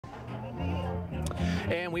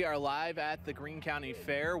And we are live at the Greene County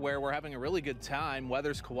Fair where we're having a really good time.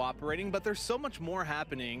 Weather's cooperating, but there's so much more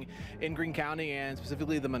happening in Greene County and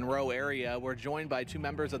specifically the Monroe area. We're joined by two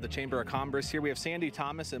members of the Chamber of Commerce here. We have Sandy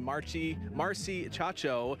Thomas and Marcy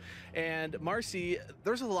Chacho. And Marcy,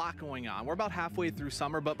 there's a lot going on. We're about halfway through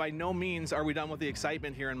summer, but by no means are we done with the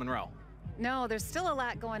excitement here in Monroe. No, there's still a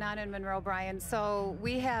lot going on in Monroe, Brian. So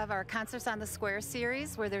we have our Concerts on the Square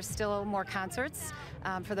series where there's still more concerts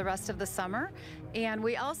for the rest of the summer. And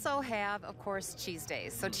we also have, of course, Cheese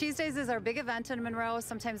Days. So Cheese Days is our big event in Monroe.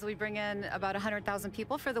 Sometimes we bring in about 100,000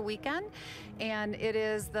 people for the weekend. And it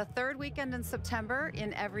is the third weekend in September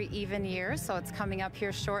in every even year. So it's coming up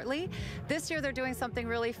here shortly. This year they're doing something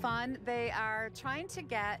really fun. They are trying to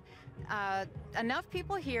get enough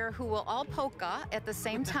people here who will all polka at the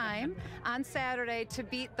same time on Saturday to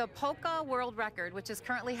beat the polka world record, which is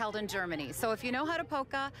currently held in Germany. So if you know how to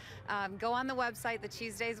polka, go on the website, the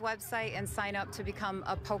Cheese Days website, and sign up to become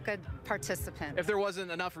a polka participant. If there wasn't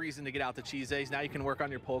enough reason to get out to Cheese Days, now you can work on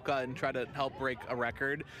your polka and try to help break a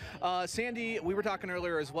record. Sandy, we were talking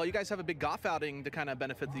earlier as well. You guys have a big golf outing to kind of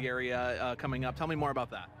benefit the area coming up. Tell me more about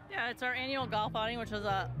that. Yeah, it's our annual golf outing, which is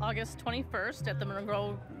August 21st at the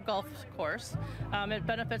Monroe Golf Course. It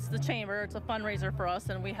benefits the Chamber. It's a fundraiser for us,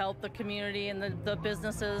 and we help the community and the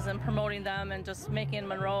businesses and promoting them and just making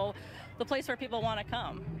Monroe the place where people want to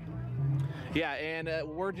come. Yeah, and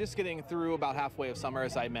we're just getting through about halfway of summer,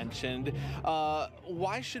 as I mentioned.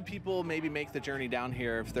 Why should people maybe make the journey down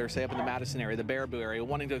here if they're, say, up in the Madison area, the Baraboo area,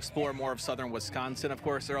 wanting to explore more of southern Wisconsin? Of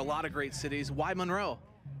course, there are a lot of great cities. Why Monroe?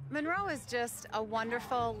 Monroe is just a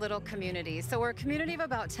wonderful little community. So we're a community of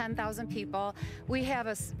about 10,000 people. We have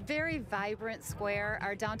a very vibrant square.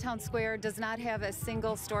 Our downtown square does not have a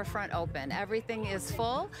single storefront open. Everything is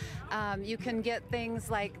full. You can get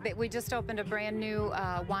things like that. We just opened a brand new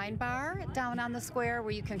wine bar down on the square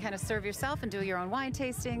where you can kind of serve yourself and do your own wine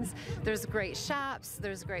tastings. There's great shops,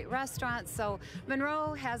 there's great restaurants. So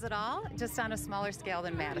Monroe has it all, just on a smaller scale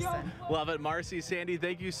than Madison. Love it. Marcy, Sandy,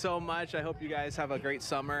 thank you so much. I hope you guys have a great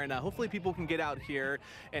summer. And hopefully people can get out here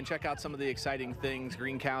and check out some of the exciting things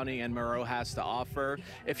Greene County and Monroe has to offer.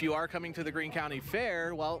 If you are coming to the Greene County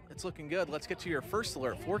Fair, well, it's looking good. Let's get to your first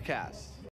alert forecast.